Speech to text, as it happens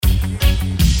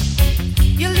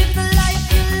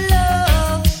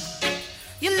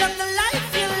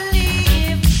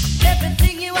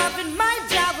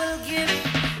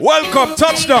Welcome,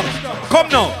 touchdown. Come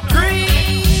now.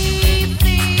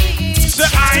 Say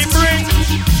I bring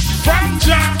from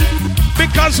Jah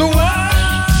because who?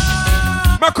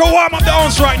 Make a warm up the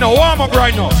house right now. Warm up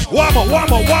right now. Warm up,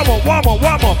 warm up, warm up, warm up,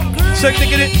 warm up. Send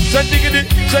diggity, send diggity,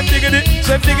 send diggity,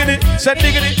 send diggity, send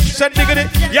diggity, send diggity.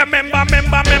 Yeah, member.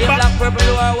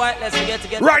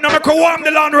 Right now, make a warm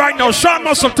the land right now. Shaun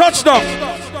must have touched them.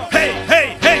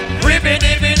 Hey. Ribby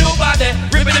dibby do body,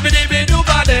 ribby dibby do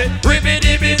body, ribby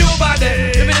dibby do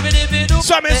body.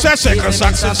 Some say second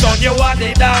success on you want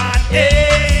it done.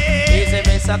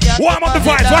 Warm up the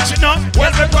vibes, watch it now.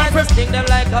 Well, the conference thing them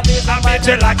like a beast, I made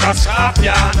you like a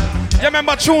scorpion. You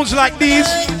remember tunes like these?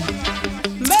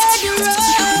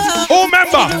 Who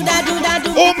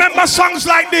remember songs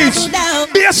like this?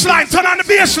 Bassline, turn on the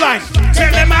bassline.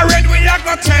 Tell them I read, we are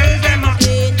gonna tell them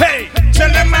again. Hey,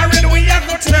 tell them I read, we are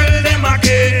gonna tell them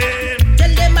again.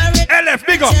 LF,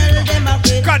 big up.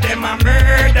 Cause them a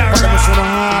murderer.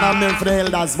 I'm them for the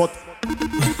elders, but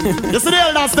you see the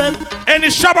elders then? Any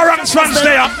Shabba ranks fans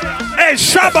there? Hey,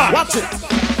 Shabba! Watch it!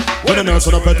 When the nurse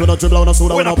on the pet, when the dribble on the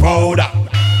soda, when the powder.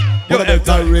 You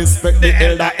better respect the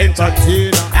elder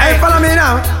entertainer. Hey, follow me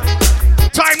now.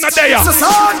 Time not there.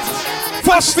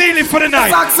 First stealing for the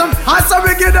night. Saxon, I saw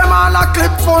we give them all a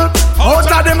clip full.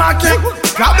 Out of them a kick.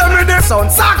 Grab them with their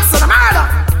sound. Saxon, murder.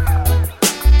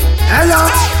 Hello.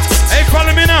 Hey,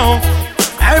 follow me now.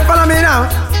 Hey, follow me now.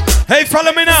 Hey,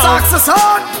 follow me now. Saxon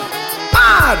sound.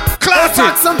 Mad. Clap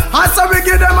it. I saw we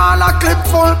give them all a clip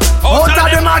full. Out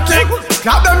of them a kick.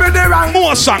 Grab them with their rank.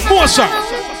 More song. Oh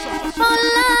Lord.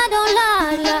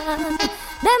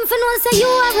 Them for no say you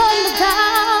are on the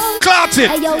ground. Clout it.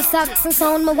 Hey yo, Saxon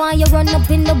sound, me want you run up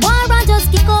in the war and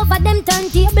just kick over them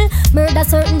turntable. Murder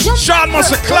certain just. Shaun must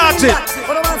have clout it.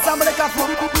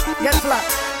 Get flat.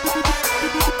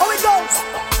 How it goes?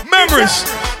 Memories.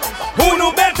 Who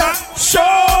know better?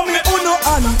 Show me who know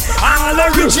on. All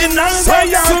original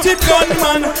royalty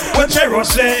gunman. What Chero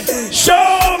say?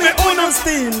 Show me who know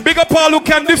steam. Big up all who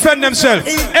can defend themselves.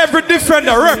 Every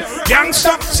defender rep.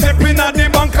 Youngster stepping at the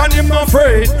bank and him not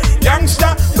afraid.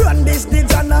 Youngster run this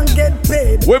did and get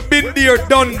paid. We've been there,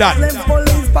 done that.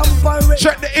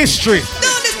 Check the history.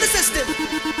 Now this the system.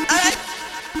 Alright.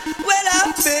 Well,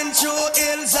 I've been through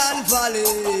hills and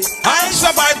valleys. I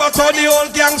survived out on the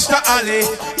old gangster alley.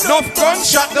 No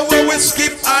gunshot the way we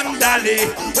skip and dally.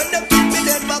 When they keep me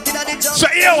dead back in the jungle. So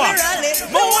here what?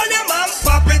 More on your man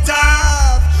pop it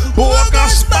off. Who got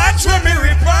spots when me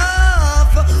rip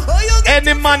off?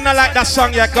 Any man not like that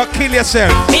song, you go kill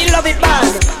yourself. Me love it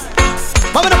bad.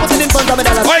 Mama don't put it in front of me.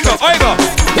 Oigo.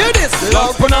 Hear this.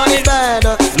 Long put on it bad.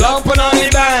 Long put on it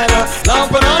bad. Long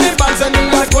put on it bad. Send me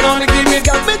like put on it, give me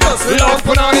got me just. Long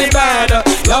put on it bad.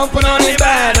 Long put on it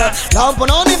bad. Long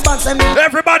put on it bad. Send me.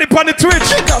 Everybody on the Twitch.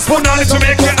 Put on it to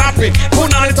make you happy.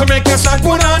 Put on it to make you sad.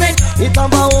 Put on it.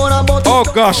 Oh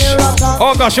gosh,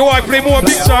 you want to play more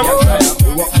big song?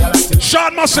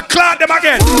 Shaun must have cloud them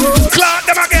again.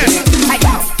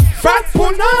 Fat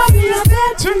punani, I'm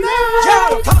there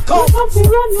tonight.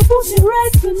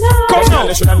 Come now.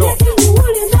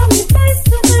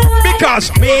 Because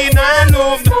me nah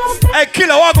love. Hey,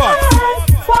 killer, what about?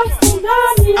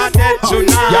 I'm there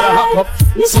tonight.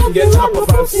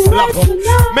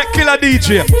 Make killer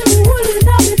DJ.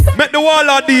 Make the wall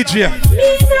out DJ.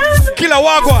 Killer,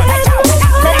 what about?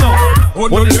 Come now. Who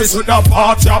no listen to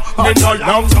party, me no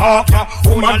long talker.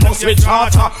 Woman must be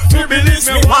charter, me believe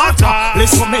me water.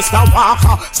 Listen Mr.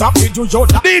 Walker, stop the juju.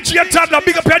 DJ Toddlers,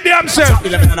 big up your damn self.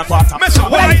 11 and a quarter. Mr.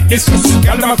 White, this is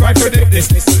girl them a cry for this.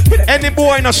 Any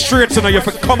boy in the street, you know, you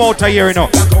have to come out of here, you know,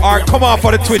 or come off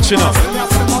of the Twitch, you know.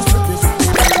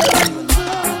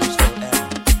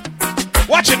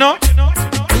 Watch it now.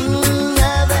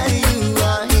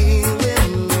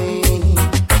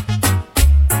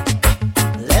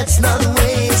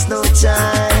 No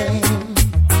time.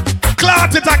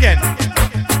 Clout it again.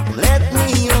 Let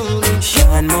me only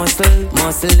Shaun muscle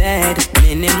head,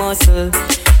 mini muscle.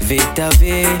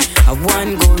 Victory, I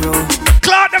one guru.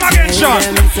 Clout them again, Shaun.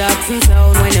 When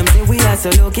them say we are so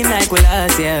looking like we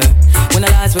last year. When I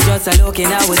last was just a looking,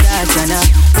 I was that and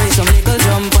play some Likkle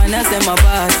jump and I say my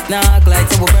boss. Now act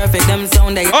like so perfect, them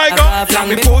sound they got long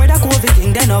before the COVID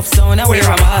thing, then off sound I wear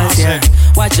a mask, yeah.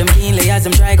 Watch them keenly as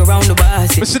them drag around the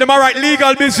bus. We see them alright,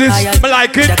 legal business. I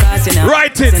like it.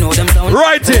 Write it.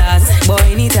 Write it. Boy,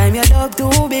 anytime you dub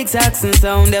two big Saxon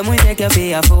sound, them we take you for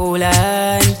a fool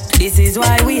and this is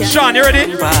why we are Shaun, you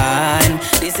ready?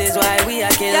 This is why we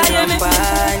are killing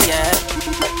pan, yeah.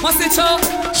 Must it show?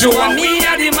 You and me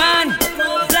are the man.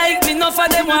 Like me, enough of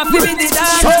them want to be the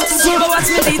dad. But watch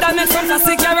me lead and make from the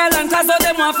sick Carol and cause of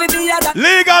them want to be the other.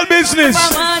 Legal business.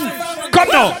 Come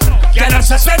now. Girl, I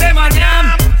say them a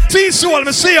yam. T-Soul,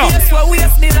 me see ya. Yes, what we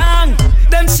have the long.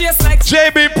 Them chase like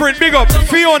JB Print, big up.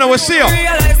 Fiona, we see ya.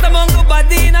 realize the mongo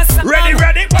body in a song. Ready,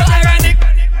 But ironic.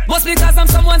 Must because I'm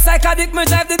someone psychotic. Me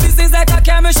drive the business like a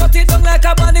car. Me shut it down like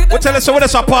a panic. We tell us what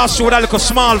is a pass through with a little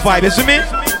small vibe, is it me?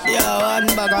 Yeah, one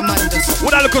bag of man just.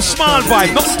 With a little small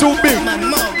vibe, not too big. Man,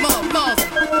 more.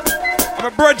 I'm a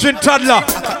virgin toddler.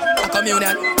 A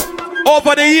communion.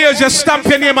 Over the years, you stamp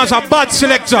your name as a bad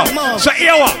selector. So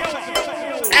here what?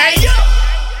 Hey yo,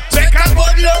 take a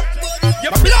good look.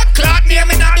 Your blood clot name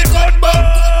in the good book.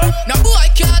 No boy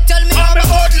can't tell me I'm a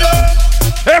good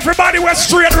look. Everybody we're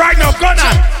straight right now, go on.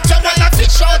 Someone that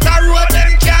fish out the road,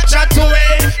 them catch a to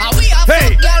it. and we have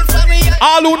Hey. girl from me.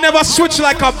 All who never switch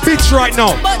like a bitch right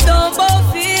now. But don't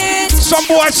both fit. Some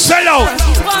boys sell out.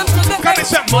 Want to be Can I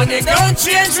say money don't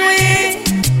change me.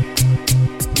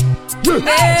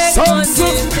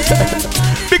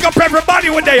 Big up everybody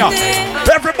when they are.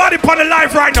 Everybody on the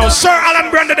live right now. Sir Allan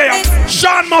Brenda there.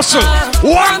 Shaun Muscle.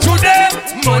 One to them.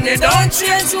 Money don't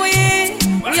change we.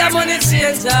 We are money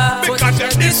changer. Because you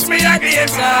diss me again.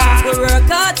 We work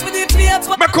hard for the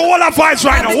paper. Make all our vibes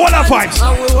right now. All our vibes.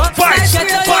 And we work Vibes. hard,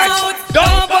 get Vibes. you out.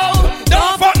 Don't bow,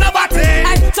 don't fuck nobody.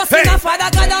 Hey, just Hey. in a father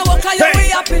God and walk on your Hey. way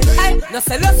happy. Hey, no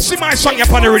say let's See my song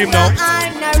up on the rhythm now.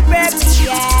 I'm not ready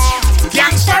yet.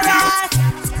 Gangster rap.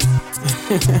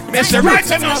 Mr. Right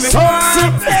to know me.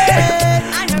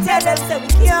 I don't tell them so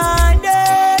we can't do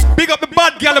it. Big up the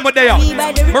bad girl in my day.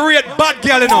 Maria, bad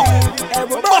girl, you know.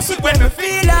 Bust it when me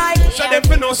feel like. Show them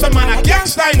to know some man a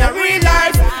gangster in a real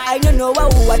life. I don't know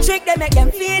who a trick they make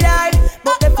them feel like,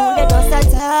 but the fool they just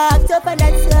attack tough and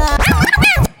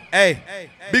that's Hey,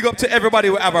 big up to everybody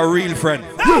who have a real friend.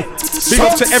 Big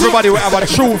up to everybody who have a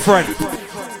true friend.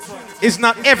 It's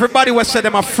not everybody who said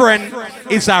them a friend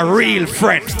is a real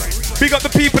friend. Big up the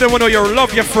people that want to know you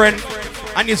love your friend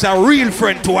and is a real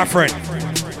friend to a friend.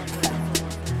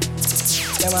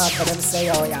 Them after them say,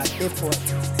 oh yeah, before.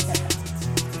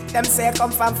 Them say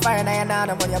come from fire and I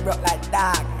know when you broke like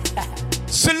dog.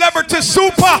 Celebrity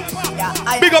super.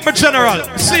 Big up the general.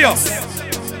 See ya.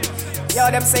 Yo,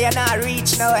 them say you're not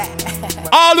reach nowhere.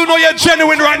 All who know you're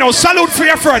genuine right now, salute for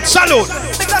your friend. Salute.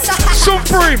 Because I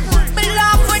Supreme.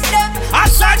 love with them. I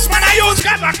search man I use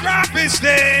cause I crap his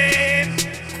name.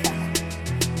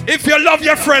 If you love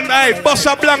your friend, hey, bust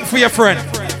a blank for your friend.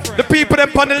 The people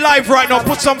that on the live right now,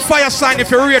 put some fire sign if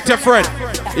you rate your friend.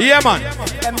 Yeah, man.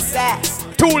 Them say.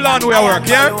 Too long we are work,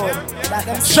 yeah?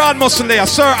 Shaun Muscle there,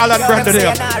 Sir Allan Brenda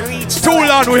there. Too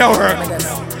long we are work.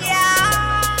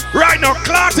 Right now,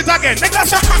 class it again.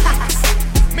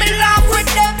 Me love with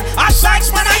them. I search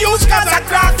man I use cause I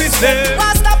crap his name.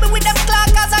 Why stop me with them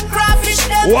clock cause I crawfish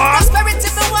them. What?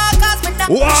 Prosperity me walk cause me not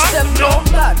What? push them. No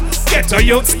blood. Get a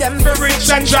youth. Them Be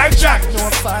rich and drive jack. no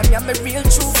fun, you're my real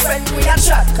true friend. We are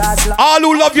chat cause love. All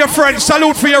who love your friend,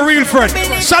 salute for your real friend.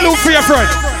 Salute for your friend.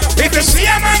 If you see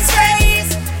a man's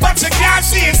face, but you can't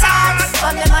see his heart.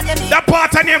 On them and them That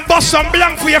part of name, bust some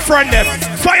blank for your friend them.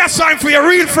 Fire sign for your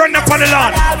real friend up on the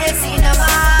land. always see them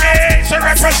all. Hey, to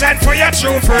represent for your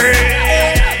true friend.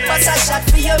 What's a shot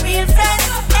for your real friend?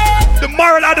 The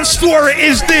moral of the story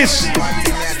is this.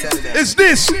 Is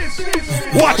this.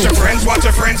 Watch your friends, watch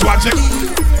your friends, watch your.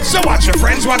 So watch your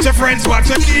friends, watch your friends, watch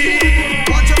your key.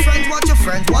 Watch your friends, watch your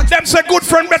friends, watch Them say good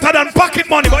friend better than pocket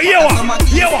money, but here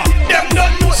what? You what? Them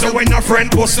don't know. So when your friend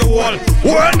goes to wall,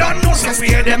 world don't know. So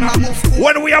fear them a move.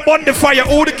 When we are on the fire,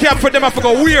 all the care for them have to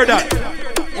go weird that.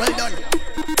 well done.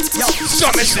 Yo, So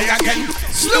me say again.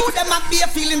 slew them up their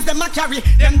feelings, them a carry.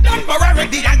 Them done for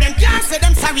already and them can't say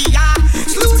them sorry, yeah.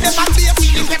 Slew them up their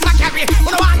feelings, them a carry.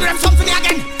 Wanna want them something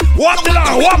again. What the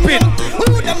law? Whopping.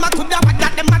 Who them a could have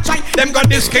that them a try. Them got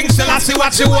this king still I see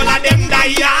what you all of them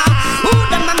die, yeah. Who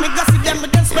them a make us see them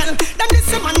with them spell. Them this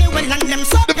money well and them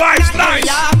so. The vibe's nice.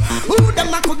 Yeah. Who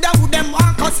them a could have, who them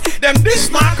want us. Them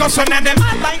this Marcus and them.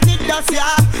 All by the dust,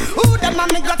 yeah. Who them a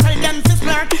make us tell them to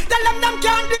flirt. Tell them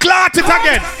can't do. Clot it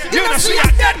again. You know see a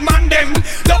dead man them,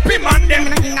 dopey man them.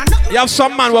 You have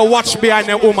some man will watch behind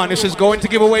the woman. If she's going to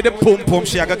give away the pum pum,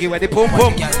 she gonna give away the pum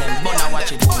pum.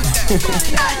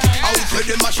 Out for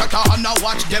them a shut and a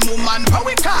watch them woman. How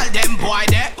we call them boy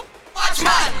there? Watch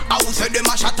man. Out for them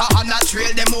a shut and a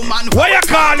trail them woman. What you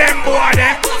call them boy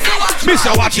there?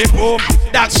 Mr. Watch it boom.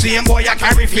 That same boy you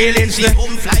carry feelings there.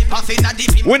 Boom fly puff in a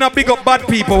dip. We not big up bad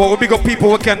people, but we big up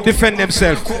people who can defend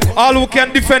themselves. All who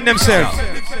can defend themselves.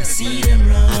 See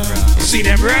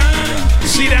them run,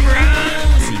 see them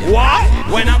run.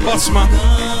 What? When I bust my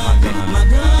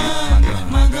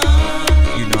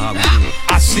You know how we do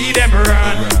it. I see them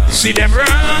run, see them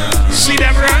run, see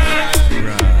them run.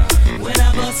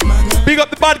 Big up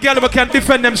the bad girl who can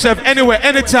defend themselves anywhere,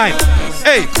 anytime.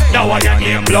 Hey, now I am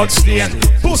name bloodstain.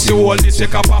 Pussy hole, this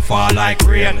take up a fall like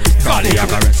rain. Call it a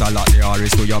Cigarettes a lot, the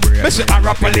R's to your brain. Listen, I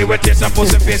rapidly with this and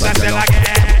pussy face and say like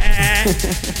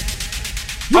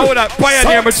how would that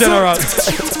Pioneer my general?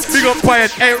 Big up Pioneer.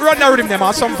 Hey, run that rhythm them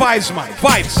on some vibes, man.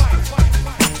 Vibes.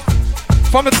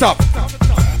 From the top.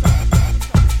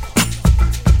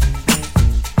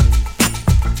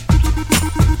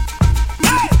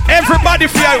 Everybody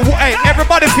feel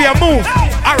move.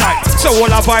 Alright, so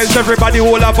all our vibes, everybody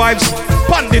all our vibes.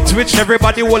 Pandit Twitch,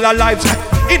 everybody all our lives.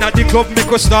 In a the club,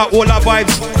 make us start all our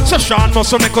vibes. So Shaun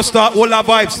must make us start all our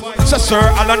vibes. So Sir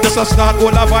Allan does start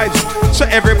all our vibes. So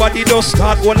everybody does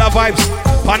start all our vibes.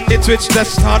 Pandit Twitch, let's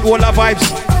start all our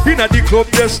vibes. In a the club,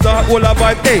 let's start all our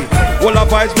vibes. Hey, all our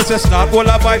vibes, let's start all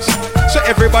our vibes. So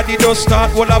everybody does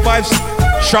start all our vibes.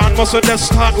 Shaun must just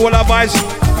start all our vibes.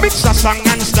 Mix a song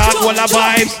and start all our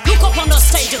vibes. Look up on the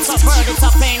stage, it's a bird, it's a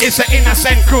pain. It's an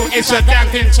innocent crew, it's a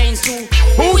dancing chains too.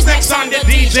 Who's next on the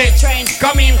DJ train?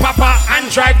 Come in, Papa, and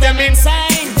drive them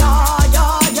insane. Yeah,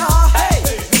 yeah, yeah, hey.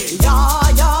 Yeah,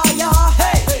 yeah, yeah,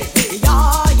 hey.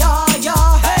 Yeah, yeah,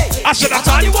 yeah, hey. I said I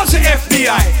thought it was the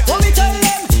FBI. What me tell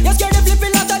them? You scared the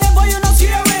flipping out of them, but you not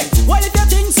scary. Well, if you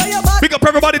think so, you're bad. Big up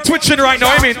everybody twitching right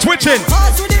now, I mean twitching.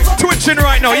 Twitching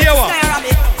right now, yeah what?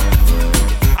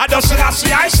 I just said I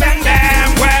see I send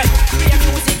them well. The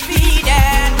music feed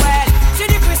them well. See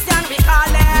the Christian we call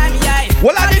them, yeah.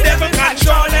 Well, I the devil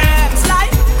control them.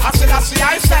 Slide. I said I see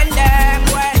I send them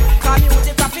well. Come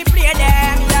music if we play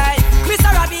them, yeah. Mr.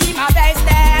 Robbie, my best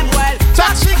them well.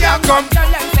 Taxi girl come. Tell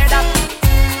them say that.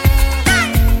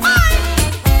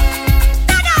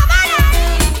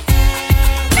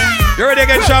 You ready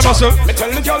again, Shaun Muscle? Me tell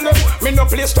the girl, me no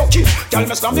play stocky. Girl,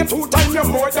 me slam you 2 times, you're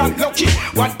more than lucky.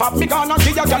 One pop me gonna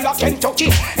give ya girl a Kentucky.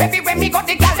 Everywhere me go,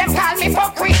 the girl them call me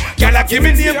fuckery. Girl, I give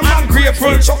me name and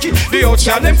grateful. The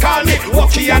outside them call me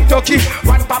Walkie and Tucky.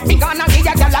 One pop me gonna give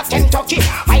ya girl a Kentucky.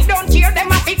 I don't care them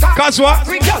Africa. Cause what?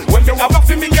 Girl, when you have a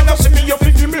for me, girl, you see me, you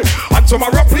feel me. And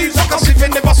tomorrow, please, I can see you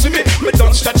never see me. Me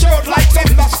don't stretch out like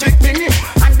some plastic thingy.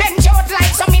 And then short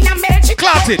like some in a Belgium.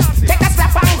 Clot it. Take a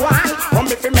slap and go on. From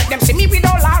me, make them see me with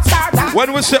all our stars.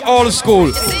 When we say old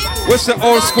school, we say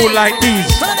old school like these.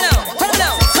 Come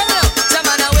now. Some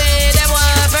man away, them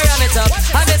want to ram it up.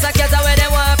 I miss a cat away,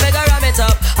 them want to ram it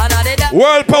up. And I did that.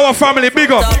 World Power Family,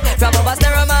 big up. From over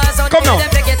Steroma, so come now.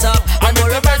 Them pick it up. And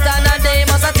more of and they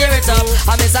must tear it up.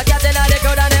 I miss a cat in the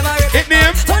crowd and them a rip it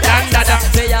name? Dandada.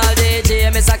 Say all DJ,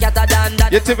 miss a cat a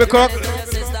dandada. You think we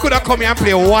could have come here and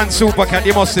play one super cat?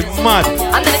 You must be mad.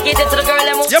 I'm dedicated to the girl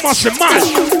them. You must be mad.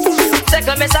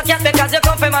 Second miss a cat because you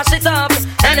come from my shit up.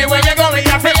 Anywhere you go, we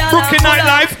have to Brooklyn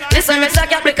nightlife. Listen, miss a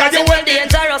cat because you well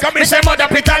dangerous. Come me say mud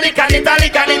up Italy.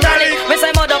 Me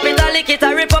say mud up Italy, it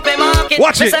a rip up a market.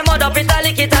 Watch it. Me say mud up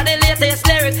Italy, it a the latest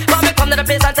lyrics. But me come to the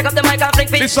place and take up the mic and flick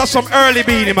feet. This is some early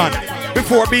Beanie Man.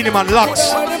 Before Beanie Man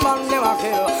locks.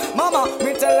 Mama,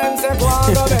 me tell them say go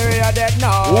bury you dead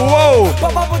now. Whoa.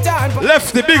 Papa put your hand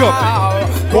Left the big up.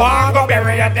 go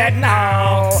bury you dead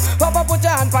now. Papa put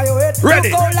your hand for your head. Ready.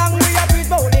 Look how long we have been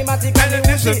bowling matic and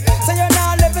listen. So you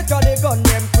now live it call the gun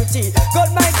them pretty. Good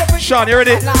mind to pretty. Shaun, you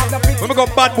ready? When we go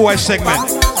bad boy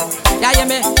segment. Yeah, you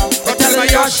me. Go tell me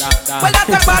yosh. Well,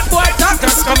 that's a bad boy talk.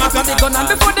 Just come off of the gun and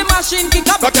before the machine kick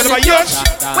up. Go tell me yosh.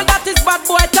 Well, that is bad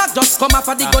boy talk. Just come off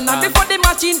of the gun and before the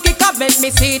machine kick up, make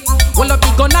me see it. Well, up the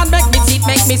gun and make me see it,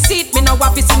 make me see it. Me no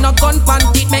want to see no gun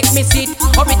panty, make me see it.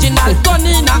 Original gun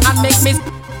in and make me.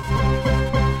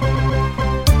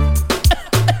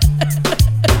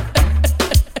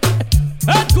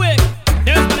 Earthquake.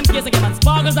 There's one in case again, man.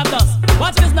 Sparkles of dust.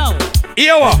 Watch this now.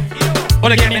 Yo,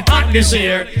 wanna get me hot this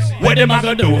year? What them I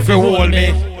gonna do if you hold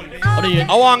me?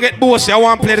 I wanna get bossy, I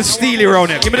wanna play the steely round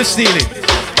here. Give me the steely.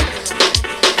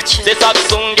 This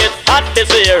song get hot this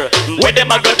year. What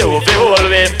them I gonna do if you hold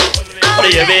me?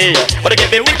 Wanna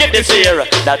get me wicked this year?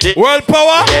 World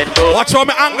Power? Watch how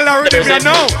me angle and rhythm here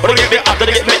now. Wanna get me hot,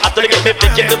 wanna get me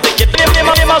wicked to wicked.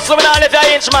 Me must come down if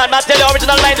I inch man. I tell you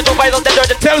original 92 5 and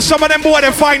 30. Tell some of them boy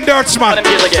they find dirts man.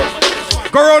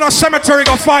 Go around a cemetery,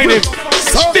 go find him.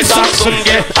 This song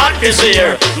get hot this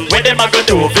year. What them I gonna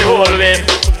do if you hold me?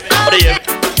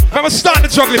 Remember, start the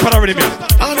juggling pan rhythm here.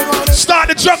 Start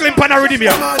the juggling pan rhythm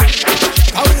here.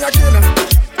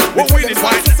 What we need,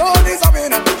 man?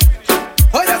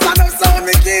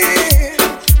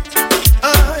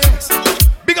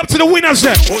 Big up to the winners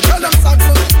there.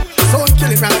 Sound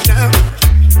killing right now.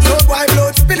 Sound white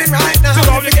blood spilling right now.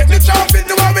 So we get the jump in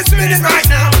the way we're spinning right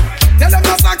now. Tell them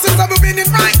no success I'm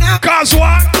winning right now. Cause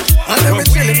what? And then we're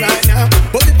chilling right now.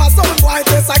 But if I sound white,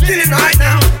 yes, I'm killing right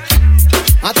now.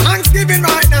 At Thanksgiving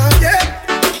right now,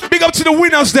 yeah. Big up to the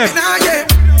winners then. Yeah.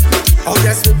 Oh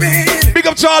yes, we win.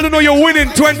 up to all who know you're winning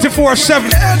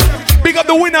 24/7. Big up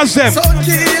the winners them.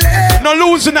 No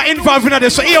losing, not involved in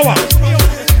this. So here what?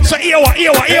 So here what?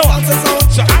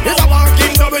 So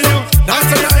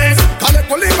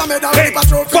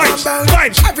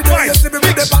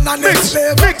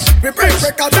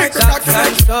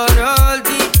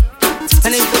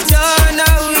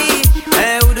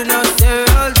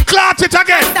Clot it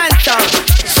again.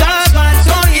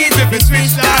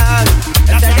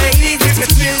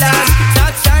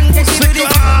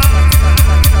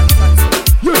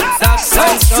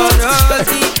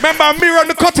 Remember me on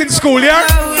the cutting school, yeah?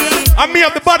 And me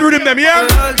up the bad rhythm them, yeah?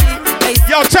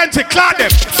 Yo, Chanty, clout them.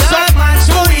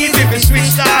 So easy if it's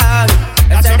switch dog.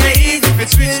 That's amazing if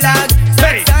it's switch dog.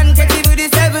 Hey.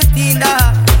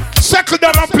 Circle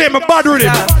down and play my bad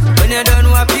rhythm. When you don't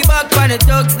want to be back when it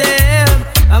talks them,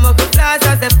 I'm a good class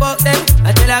as they fuck them.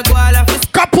 I tell I go all of this.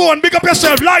 Capone, big up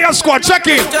yourself. Lion Squad, check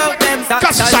in.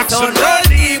 Cassie Saxon. Roll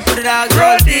deep, put it out,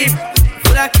 roll deep.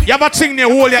 You have a thing there,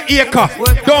 hold your acre.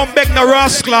 Don't beg no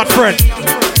rascal, friend.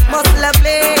 Muscle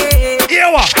play.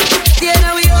 Here what? Stay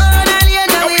now we own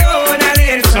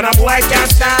alien. Son of boy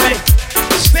can't stand.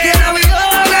 Stay now we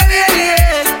own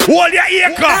alien. Hold your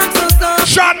acre.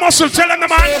 Shaun Muscle, tell them the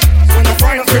man.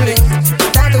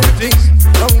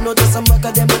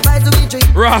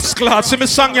 Rascal, see me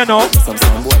song, you know.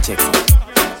 Some boy checks.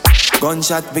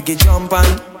 Gunshot, biggie jump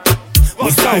on. We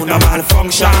sound a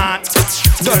malfunction.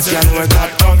 Dutch girl work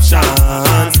that option.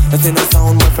 Nothing a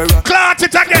sound more for rock. Clot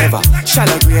it again.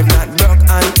 Shallow grave not broke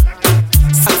and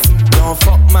don't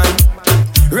fuck man.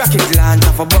 Rocket land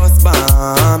off a bus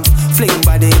bomb. Fling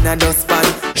body in a dustpan.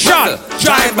 Shot.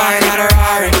 Drive by in a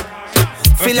Rari.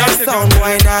 Feel like sound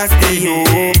boy nasty you.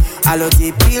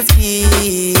 Alloty peel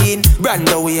skin. Brand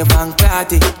the wave and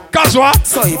clotty. Cause what?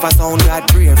 So if a sound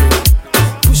got bravery.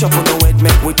 Push up on the wet,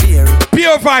 make we tear it.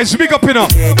 Pure Vibes, big up, you know.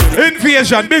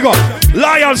 Invasion, big up.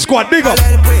 Lion Squad, big up.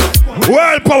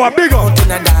 World Power, big up.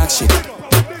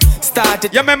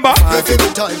 Started. You remember?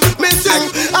 Missing,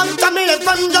 I'm coming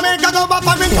from Jamaica, go back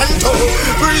and control.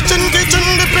 Preaching, teaching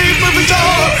the people we show.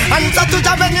 Answer to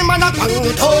the any man a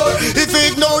control. If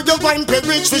you ignore your wine, pay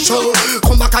rich for show.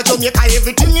 Come back to Jamaica,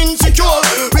 everything insecure.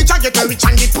 Rich I get rich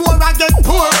and the poor I get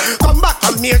poor. Come back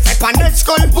from here, say panet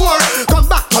skull poor. Come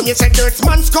back from here, say dirt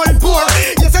man skull poor.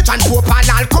 You say John Poor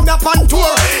I'll come up on tour.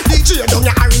 DJ down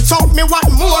your iron south, me want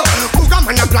more. Booga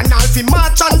man a plan all fi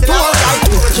march and tour.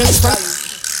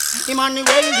 Him on the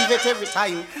way, leave it every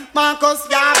time. Marcus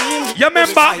Gavin. You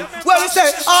remember? Well, we say,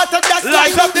 out of that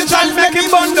light up the chance, make him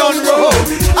burn down road.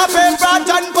 I pay for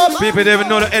John Bob. People don't even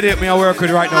know the edit me I work with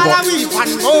right now, but I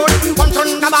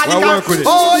work with it.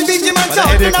 Oh, big man, the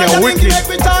edit can wicked.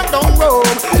 Every time down road.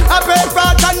 I pay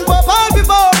for John Bob all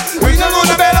before. We don't know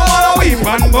the better one, we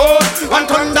one more. One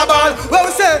thunderball. Well,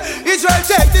 we say, Israel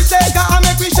take the shaker and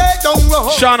make we shake down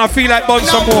road. Shaun, I feel like burn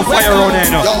some more fire around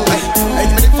here now.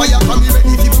 Fire from you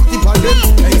ready.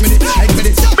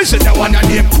 Me say that one a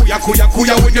name Kuya kuya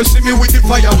kuya when you see me with the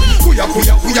fire. Kuya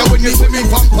kuya kuya when you see me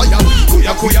vampire.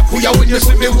 Kuya kuya kuya when you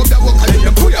see me with the walk and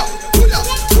them kuya kuya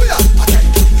kuya.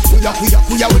 Kuya kuya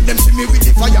kuya when them see me with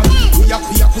the fire. Kuya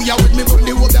kuya kuya when me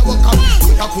with the walk and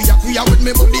kuya kuya kuya when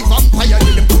me with the vampire.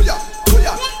 Them kuya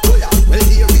kuya kuya. Well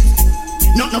there is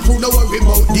nothing fool no worry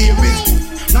about there is.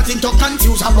 Nothing to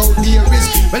confuse about there is.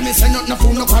 Well, me say nothing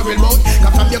fool no quarrel about.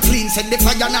 Cause from your clean set the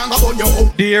fire now go on your home.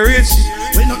 There is.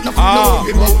 Well, nothing fool no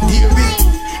worry about there is.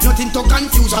 Nothing to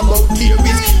confuse about there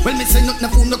is. Well, me say nothing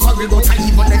fool no quarrel about.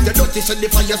 And even if the dirty set the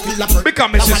fire still a burn.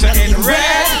 Become me sister in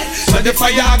red. So the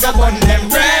fire go burn them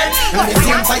red. And the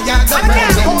same fire go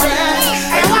burn them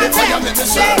red. And the fire make me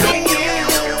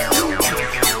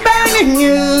burning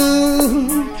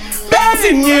you.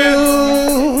 Burning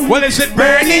you. Well, is it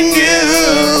burning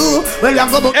you? Well, I'm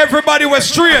going everybody was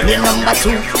straight. Number 2.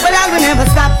 Well, I will never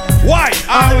stop. Why?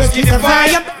 Always keep the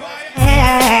fire.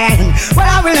 Well,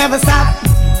 I will never stop.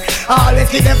 Always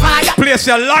keep the fire. Place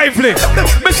you lively.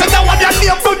 Me say that one your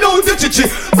name, blood out the chichi.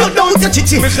 Blood out the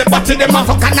chichi. Me say batty them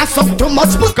off. Can I suck too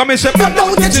much? Come and say blood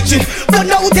out the chichi. Blood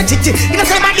out the chichi. You know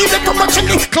say man leave it too much in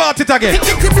it. Clot it again.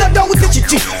 Blood out the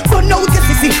chichi. Blood out the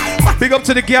chichi. Big up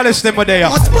to the gallus them there.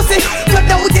 What's pussy? Blood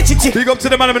out the chichi. Big up to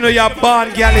the man who know you're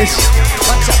born gallus.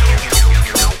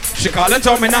 She called and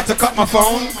told me not to cut my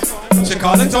phone. She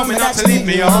called and told me not to leave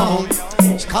me alone.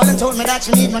 She called and told me that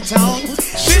she need my tone.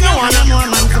 She don't want no more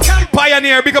man.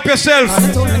 Pioneer, big up yourself.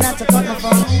 She told me not to cut my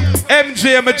phone.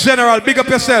 MJ, my general, big up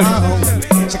yourself.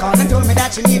 She called and told me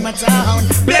that she need my tone.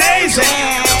 Blazing.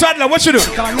 Toddler, what you do?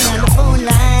 She called me on the phone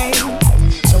line.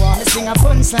 She want me sing a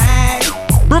punchline.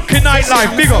 Brooklyn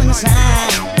Nightlife, big up.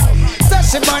 So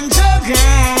she bun to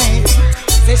grind.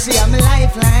 Say she have my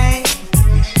lifeline.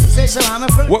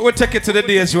 What would take it to the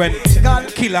days when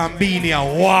Killer and Beanie are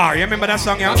war? You remember that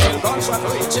song, yeah?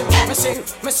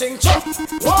 Me sing, chop,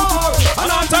 war.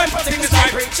 And on time, but things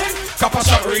like preaching. Copper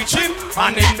stop reaching,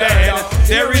 and in bed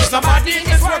there is somebody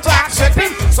is worth to accept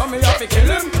him. So me have to kill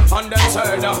him, and then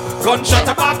turn up. Gunshot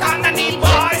about underneath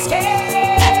boys.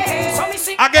 So me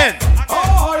sing again.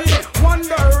 Oh,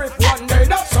 wonder if one day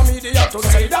that some idiot to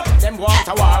say that them want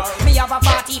a war. Me have a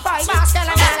 45 master and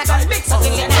I got big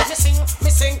something in it. Me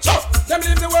sing, chop. Them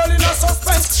leave the world in a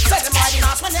suspense. Let them ride in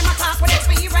us when them attack with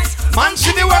experience. Man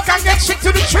see the work and get sick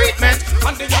to the treatment.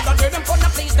 And the other day them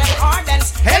couldn't please them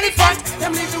ardents. Elephant,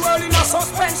 them leave the world in a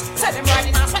suspense. Let them ride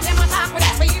in us when them attack with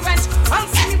experience. And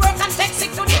see me work and take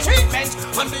sick to the treatment.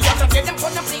 And the other day them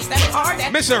couldn't please them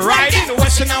ardents. Mr. Riding the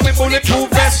Western now with bulletproof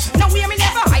vest. No way me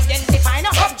never identify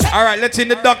no object. Alright, let's in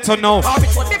the doctor now.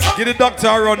 Give the doctor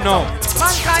a run now.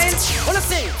 Mankind, wanna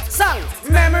sing, song.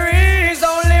 Memories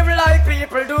don't live like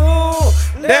people do.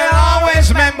 They'll always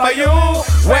remember you,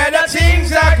 whether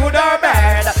things are good or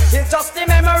bad. It's just the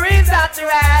memories that you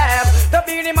have. The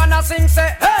Beanie Man a sing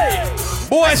say, hey.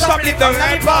 Boy, stop it down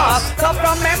like boss. Stop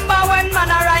remember when man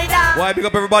a rider. Why big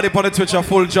up everybody on the Twitch and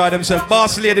full joy themselves.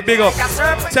 Boss Lady, big up.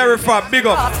 Terrified, big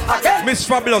up. Miss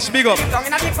Fabulous, big up.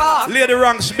 Lady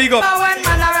Ranks, big up.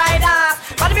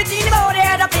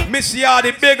 Miss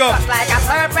Yardy, big up.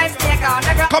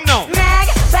 Come now.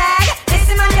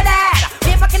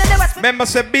 Remember,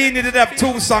 say Beanie did have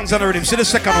 2 songs on the rhythm. See the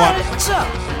second one.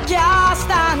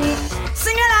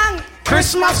 Sing along.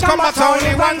 Christmas come back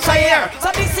only once a year.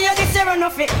 So this year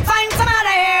enough it. Find some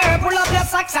other here. Pull up your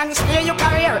socks and steer your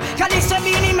career. Cause this year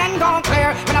Beanie Men gon'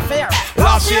 clear. When I fear.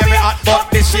 Last year me hot, but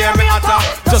this year me hotter.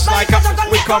 Just like a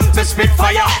we come to spit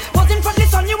fire. Wasn't from the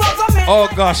sun you were from me. Oh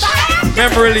gosh,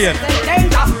 memory lane.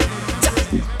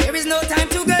 There is no time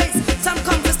to gaze. Some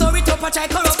come to story to patch I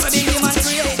corrupt for Beanie Man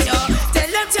create, yo. Tell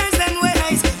them change them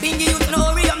ways. Beanie youth no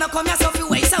hurry up, now come yourself you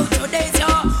waste out your days, yo.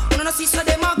 Wanna no see so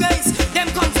them are gays. Them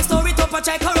come to story to patch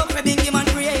I corrupt for Beanie Man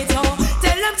create, yo.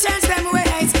 Tell them change them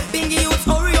ways. Beanie youth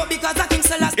hurry up because I King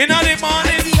Selassie. In the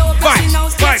morning.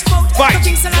 Vibes.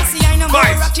 King Selassie I know more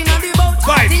rocking on the boat.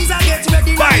 Things are get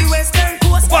ready on the western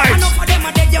coast. I know for them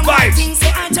are dead young things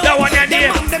say I don't.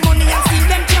 Them have the money and still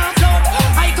them can't float.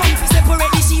 I come to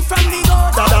separate the sheep from the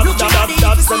goat. Looking at the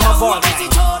heat see how who gets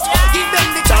it out. Give them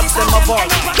the chance and them avoid.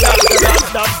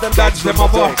 That's them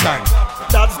of all time.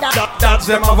 That's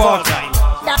them of all time.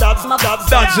 That's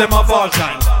them of all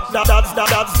time.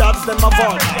 That's them of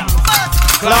all time.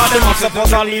 Claude them up for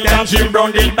Khalil and Jim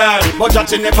Brown did bad. But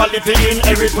Jackie never living in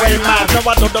everywhere mad. Now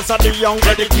what does the young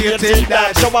dedicated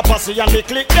dad. Show a posse and they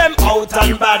click them out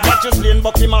and bad. Watch you slain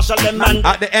Bucky Marshall them man.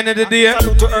 At the end of the day,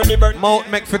 mouth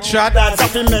make for chat.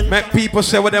 Make people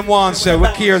say what them want say. We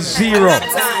care zero.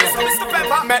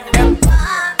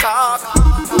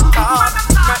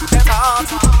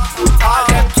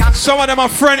 Some of them are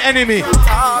friend enemy.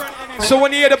 So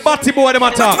when you hear the batty boy them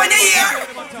attack.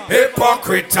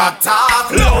 Hypocrite talk,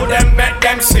 low them make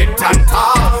them sit and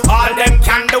talk. All them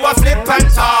can do a flip and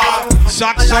talk.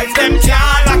 Socks like them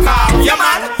can't lock up. Yeah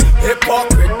man,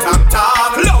 hypocrite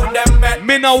talk, low them make.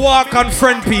 Me now walk and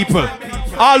friend people.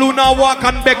 All who now walk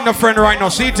and beg no friend right now.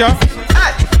 See it ya?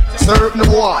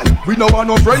 Certain one, we no want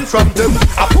no friend from them.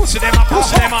 I pussy them,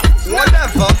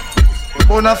 Whatever.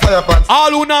 Bona fire pants.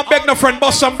 All who now beg no friend,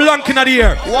 bust some blank in the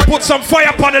air. Put some fire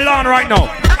upon the lawn right now.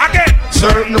 Again.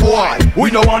 Certain boy,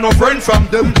 we no want no friend from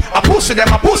them. I pussy them,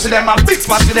 I big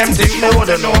pussy them. Think me what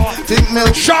they know. Think me.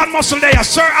 Shaun Muscle there,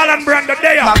 Sir Allan Brando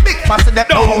there. My big pussy them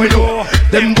know we know.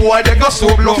 Them boy they go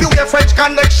so blow. You get French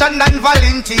Connection and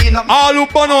Valentino. All who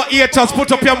bono haters,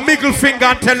 put up your middle finger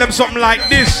and tell them something like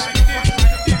this.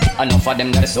 Enough of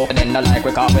them that is open and like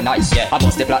we call we nice, yeah. I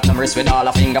bust the platinum wrist with all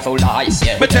a finger full of ice,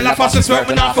 yeah. But tell a fast work,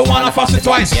 we not for one, a fast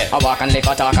twice, yeah. I walk and live,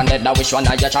 I talk and dead, I wish one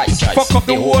of your choice. Fuck up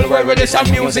the whole world with this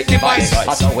music device.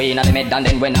 I saw we in the mid and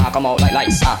then when I come out like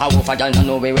lice. I hope a girl don't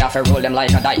know we have to roll them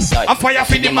like a dice. I fire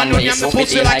for the man when you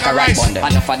pussy like a rice.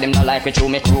 Enough of them not like we chew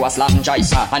me crew a slap and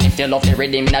choice. And if you love the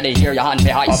rhythm in the ear, your hand be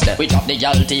heist. We drop the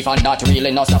girl teeth and that really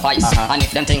not suffice. And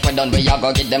if them think we done, we a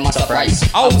go get them a surprise.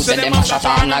 I will say them a shot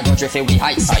and I go drift we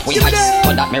ice. We nice,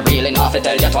 but that me really not to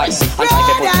tell you twice. And try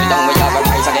to put me down, we have a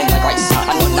rise again like Christ. And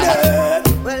none of that.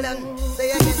 Well done,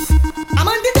 say again. I'm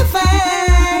under the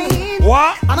fame.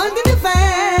 What? I'm under the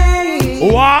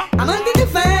fame. What? I'm under the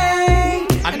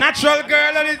fame. A natural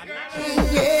girl and it.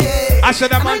 Yeah. I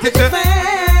said I'm under the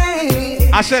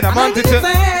fame. I said I'm under the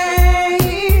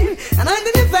fame. I'm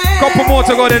under the fame. Couple more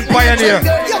to go then Pioneer.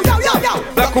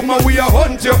 Black woman, we are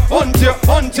hunt you.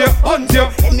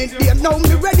 Any day now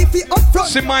me ready for up front.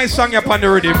 See my song up on the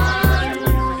rhythm.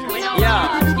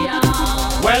 Yeah.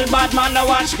 Well, Bad man no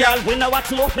watch girl. We no watch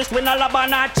smoke fish. We no love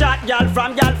and a chat girl.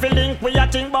 From girl fi link. We a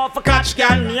think about for catch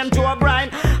girl. Name Joe Bryan.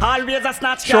 Always a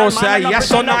snatch girl. Sure say yes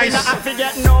so nice.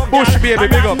 No Bush baby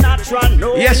big up.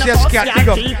 Yes yes cat big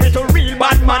up. Keep it a real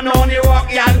bad man only walk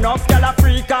girl. Enough girl a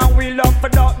freak and we love for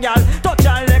dog girl. Touch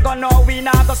and leg on now we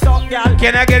not go stop girl.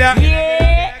 Can I get that?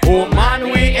 Yeah. Oh man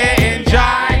we enjoy.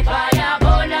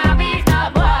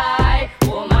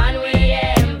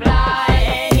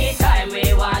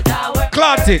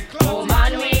 Clout it. Oh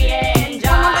man we enjoy.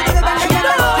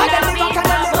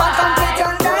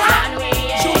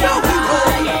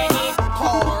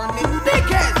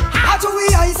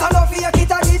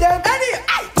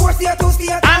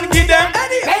 And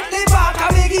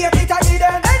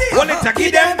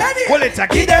give them. Well it's a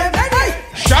give them.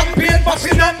 Champagne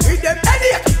busting them.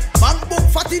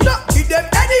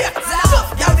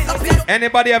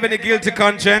 Anybody have any guilty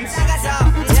conscience?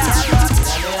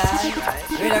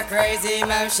 With a crazy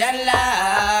motion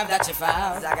love that you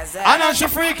found. I know she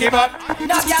freaky, but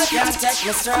no girl can take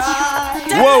me strong.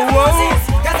 Whoa, whoa.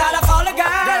 Cause all of all the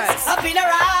girls I've been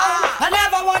around, I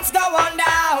never once go on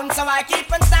down, so I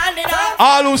keep on standing up.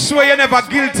 All who swear you're never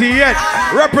guilty yet,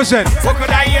 represent. What could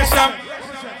I hear some?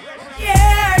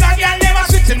 Yeah, no girl never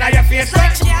sitting on your face. I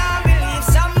can't believe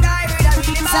some guy with a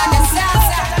really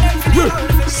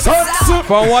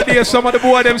For one day, some of the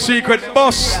boy them secret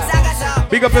boss.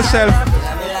 Big up yourself.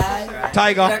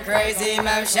 Tiger. The crazy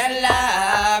motion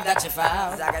love that you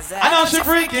found. I know she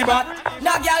freaky, but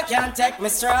no girl can take me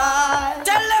strong.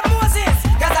 Tell them Moses,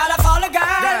 cause all of all the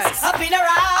girls I've been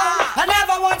around, I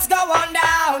never once go on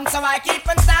down, so I keep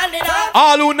on standing up.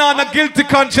 all who know a guilty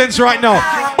conscience right now,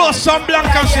 bust some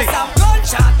blank and shit. Some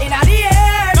gunshot in the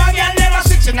air. No girl never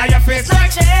sitting on your face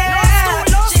like she have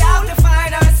to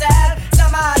find herself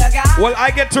some other guy. Well,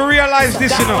 I get to realize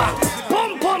this, you know.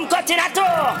 Boom boom cut in a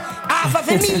toe. Half of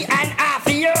me and half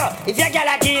of you. If you get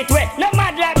a gateway, no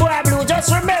mad like boy blue.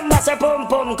 Just remember, say boom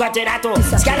boom cut in a toe.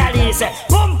 Scalali say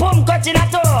boom boom cut in a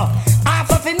toe. Half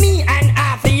of me and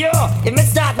half of you. If me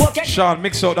start walking. Shaun,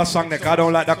 mix out that song there. I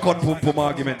don't like that cut boom boom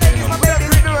argument.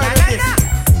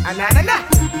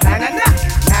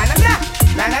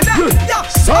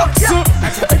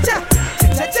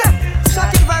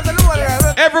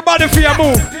 Everybody for your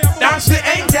move. That's the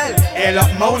angel. Ella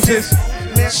Moses.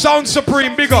 Sound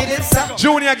Supreme, big up.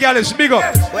 Junior Gallus, big up.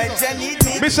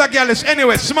 Mr. Gallus,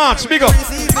 anyway, Smarts, big up.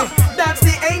 That's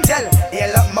the angel.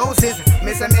 Ella Moses.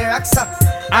 Mr. Miraxa.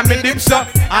 I'm in Dipsa,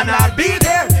 and I'll be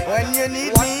there when you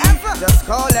need me. Just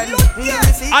call and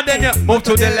and then you move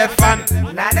to the left hand.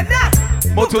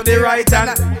 Move to the right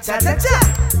hand.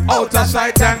 Out of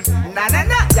sight hand.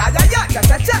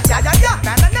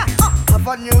 Have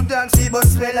a new dance, but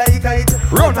smell like it.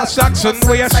 Run a Saxon,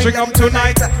 where you string up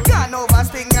tonight. Can't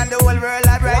oversting and the whole world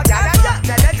are right.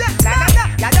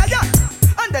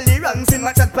 And the lyrics in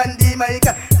my chat pandy mic.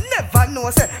 Never know,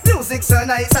 say, music so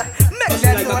nice. Make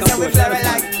them know, say, we flare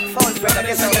like phone spread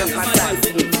the sound of my time.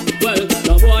 Well,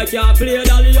 no boy can't play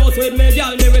dolly house with me,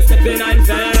 girl. Me we step in and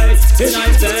face, in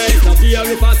and face. No fear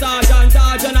if a sergeant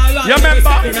or general. You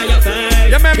remember?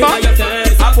 You remember?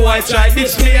 A boy try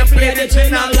this me and play the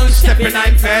general. Step in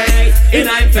and face, in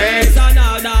and face. And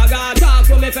all dog talk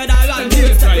to me federal and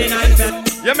step in and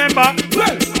face. You remember?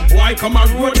 Well, why come a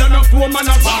road and a poor man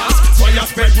a bar? Why you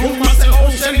spread rumors say, oh,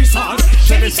 Shelly salt.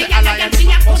 Shelly say, Allan, you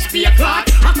must be a clock.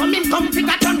 How come him come pick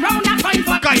a turn round and find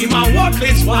for? Cause him a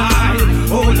worthless why.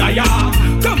 Oh, liar.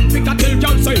 Come pick a till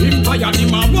girl say him tired.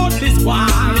 Him a worthless why.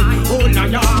 Oh,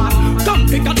 liar. Come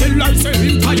pick a till I say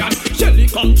him tired. Shelly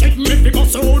come check me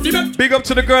because so the big up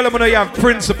to the girl I'm gonna have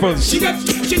principles.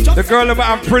 The girl I'm gonna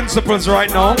have principles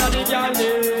right now.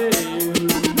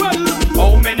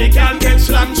 How many gal get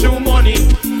slammed through money?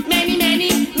 Many.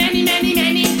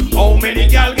 How many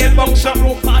gal get bounced up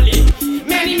rope valley?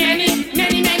 Many.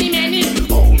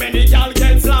 How many gal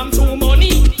get slammed through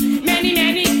money? Many.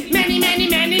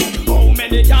 How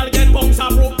many gal get bounced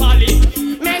up rope valley?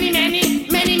 Many.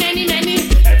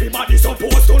 Everybody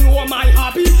supposed to know my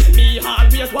hobby. Me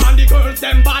always want the girls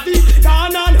them body.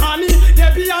 Gone and honey,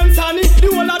 Debbie and Sunny. The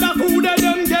whole of the food and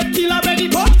them get kill a belly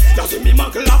but. You see me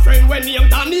muckle a friend when he am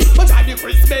Danny. But I the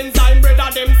Chris Benz I'm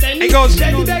brother them send. He goes,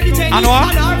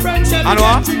 Anwa.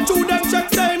 To them check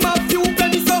them a few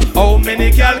pennies up. How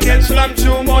many gal get slammed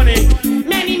through money?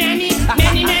 Many.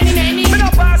 Me no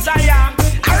pass I am.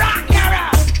 Ara.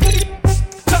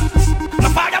 Me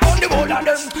fire on the whole of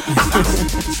them.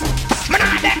 Me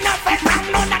nah dead nothing.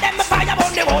 None of them me fire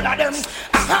on the whole of them.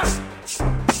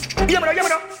 You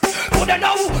know. Who they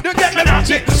know? You get me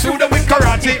naughty. Sue them with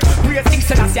karate.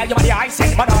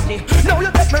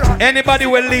 Anybody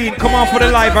will lean, come on for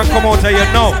the live and come out here, you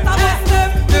know.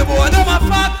 The boy them a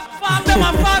fuck. Fuck them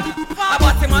a fuck.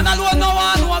 But the man alone no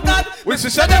one no God. We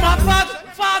say them a fuck.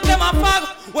 Fuck them a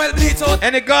fuck. Well bleach out.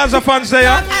 Any Gaza fans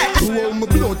there? Oh, my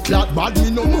blood clot body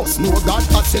no must know God.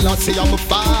 I say I'm a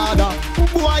father.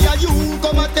 Why are you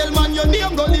come and tell man your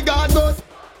name gully God goes?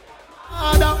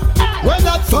 Where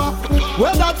that for?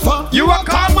 Where that for? You a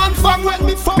come and fuck when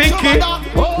me fuck Pinky. your mother.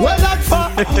 Where that for?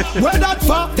 Where that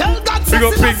for? Tell God Big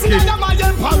up Pinky.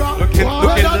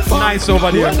 Looking nice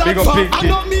over there. Big up Pinky. I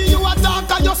know me, you a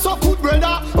dark and you so good,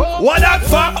 brother. What that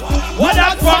for? What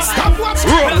that for? Stop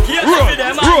watching.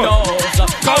 Roll.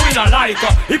 Cause we not like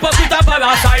hypocrite and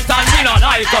parasite and we not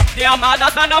like they are mad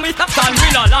at and we tax and we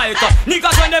not like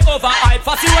niggas when they over hype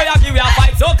fussy way I give you a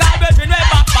fight so call between we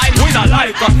backbite we not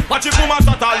like watch it boom and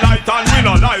satellite and we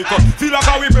not like feel like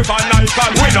how we prefer night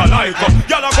and we not like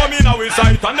y'all are coming out with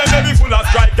sight and then they be full of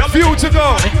strike few to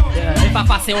go if I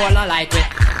fussy one not like it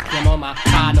your mama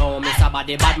can't know Mr.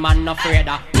 Body bad man no afraid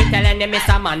of we telling them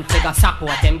Mr. Man figure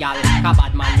support them gal cause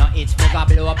bad man no itch figure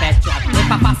blow up head shot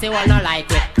if I fussy one not like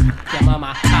it your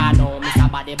mama can't know Mr.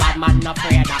 Body bad man no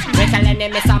afraid of we telling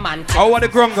them Mr. Man how are the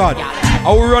ground God?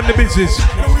 How we run the business?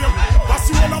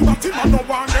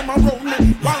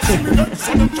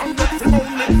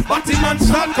 Batty man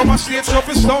start come and stage up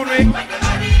his stone me.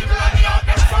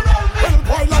 Well,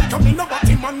 boy, like come in a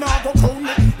batty man now go crown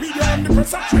me. Media and the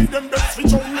press are try them best to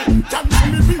show me. Can't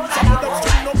see me beat some of them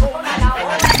still no crown me.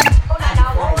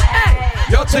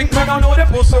 You think me don't know the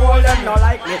pussy all them not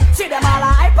like me? See them all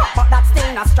hype up, but that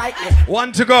still not strike me.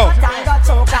 One to go.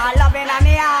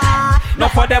 No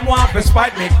for them want to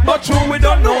spite me, but true we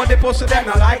don't know the pussy them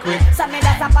not like me. So me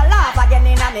that's up a laugh again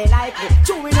in a me like it.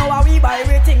 True we know how we buy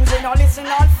we things we no listen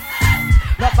on.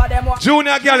 No for them want.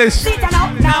 Junior Gallus.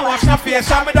 Now watch the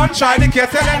face and me don't try the case.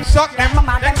 Tell them suck them.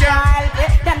 Mama them can't help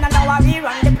it. Them no know how we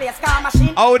run the place car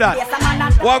machine. How that?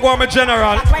 What go on my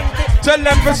general? Tell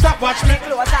them to stop watch me.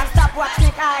 Close and stop watch me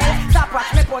Kyle. Stop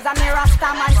watch me pose and me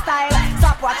rasta man style.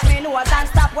 Stop watch me nose and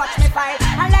stop watch me file.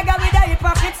 And leg with a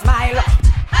hypocrite smile.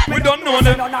 We don't know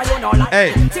them.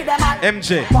 Hey,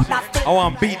 MJ, I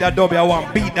want beat that dubby. I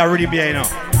want beat that rhythm here, you know.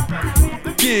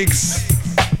 Gigs.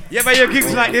 You ever hear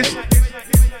gigs like this?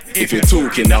 If you're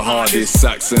talking the hardest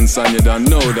Saxon son, you don't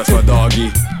know that's my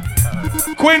doggy.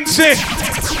 Quincy,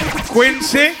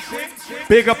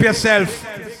 big up yourself.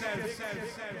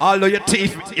 Although your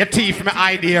teeth, my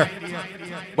idea.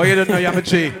 But you don't know you're a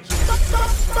G.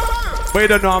 But you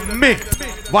don't know I'm me.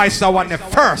 Vice I want the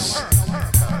first.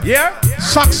 Yeah?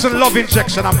 Saxon love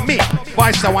injection and me.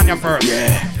 Vice I want you first.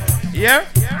 Yeah?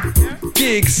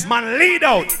 Gigs. Man, lead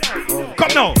out.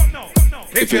 Come now.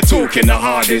 If you're talking the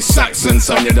hardest Saxon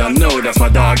son, you don't know that's my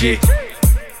doggy.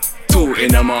 Two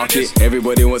in the market,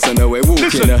 everybody wants to know we're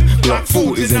walking. Black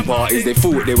food is in parties, they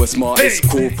thought they were smartest.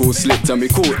 Corporal slipped and we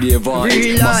caught the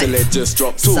advantage. Muscle head just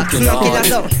dropped, talking the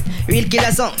hardest. Real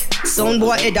killer song, sound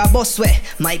boy head a boss way.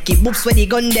 Mikey boops where the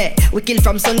gun there. We kill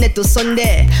from Sunday to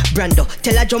Sunday. Brando,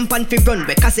 tell a jump and fi run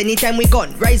way. Cause anytime we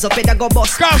gone, rise up head a go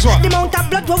boss. The amount of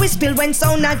blood where we spill when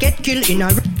sound a get killed in a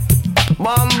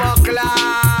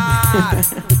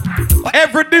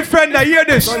Every defender hear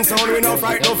this. Sound we no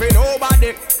fright no for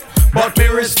nobody, but we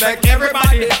respect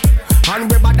everybody.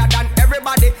 And we better than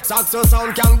everybody. Saxo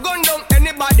sound can gun down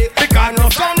anybody. Because no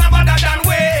sound no better than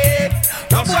we.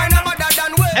 No boy no better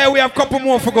than we. Hey, we have a couple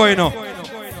more for going on.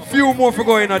 Few more for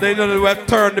going on. They know we'll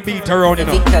turn the beat around, you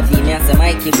know. Victor V, me and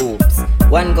Mikey Boobs.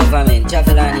 One government,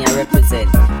 Javelani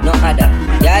represent. No other.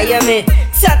 Yeah, hear me?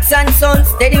 Sax and Son,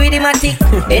 steady with the matic.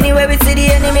 Anywhere we see the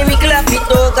enemy, we clap it,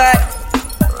 oh God.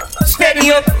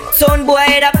 Steady up, son boy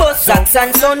head a bust. Sax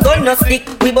and Son, gun no stick.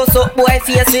 We bust up boy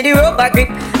face with the rubber grip.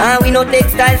 And we no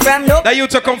textile from no. That you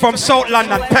to come from South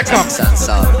London, Peckham.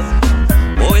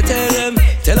 Boy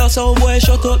tell us how boy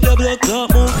shut up your blood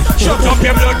clot move. Shut up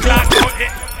your blood clot.